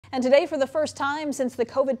And today, for the first time since the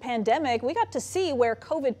COVID pandemic, we got to see where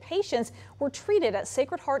COVID patients were treated at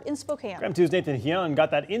Sacred Heart in Spokane. KREM 2's Nathan Hyun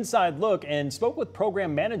got that inside look and spoke with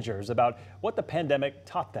program managers about what the pandemic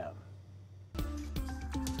taught them.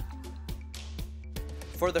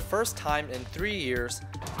 For the first time in 3 years,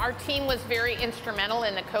 our team was very instrumental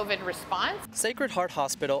in the COVID response. Sacred Heart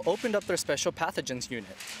Hospital opened up their special pathogens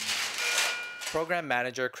unit. Program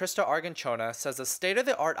manager Krista Arganchona says the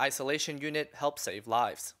state-of-the-art isolation unit helps save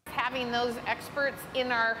lives. Having those experts in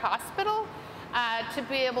our hospital to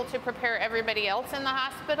be able to prepare everybody else in the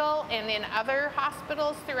hospital and in other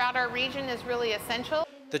hospitals throughout our region is really essential.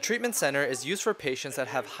 The treatment center is used for patients that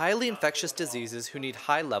have highly infectious diseases who need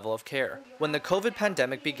high level of care. When the COVID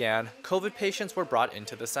pandemic began, COVID patients were brought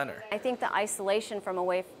into the center. I think the isolation from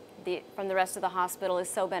the rest of the hospital is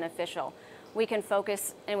so beneficial. We can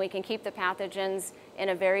focus and we can keep the pathogens in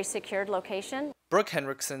a very secured location. Brooke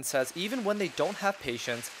Henriksen says even when they don't have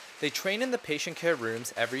patients, they train in the patient care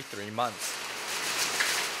rooms every 3 months.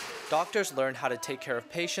 Doctors learn how to take care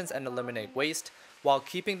of patients and eliminate waste while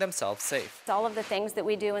keeping themselves safe. All of the things that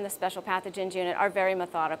we do in the special pathogens unit are very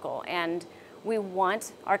methodical, and we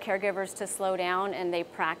want our caregivers to slow down, and they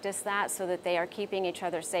practice that so that they are keeping each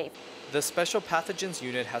other safe. The special pathogens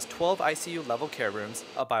unit has 12 ICU level care rooms,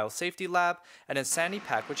 a biosafety lab, and a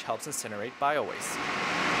Sanipack which helps incinerate biowaste.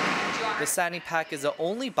 The Sanipack is the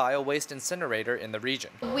only biowaste incinerator in the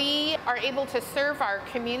region. We are able to serve our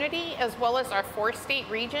community as well as our 4-state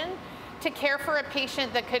region to care for a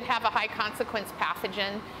patient that could have a high consequence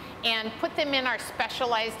pathogen and put them in our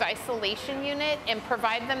specialized isolation unit and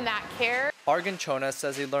provide them that care. Arganchona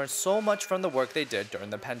says they learned so much from the work they did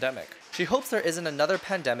during the pandemic. She hopes there isn't another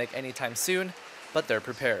pandemic anytime soon, but they're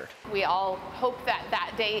prepared. We all hope that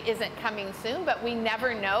that day isn't coming soon, but we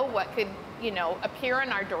never know what could, appear on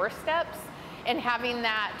our doorsteps, and having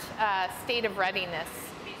that state of readiness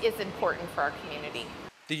is important for our community.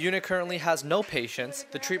 The unit currently has no patients.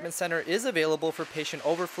 The treatment center is available for patient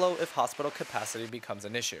overflow if hospital capacity becomes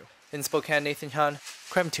an issue. In Spokane, Nathan Hyun,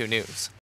 KREM 2 News.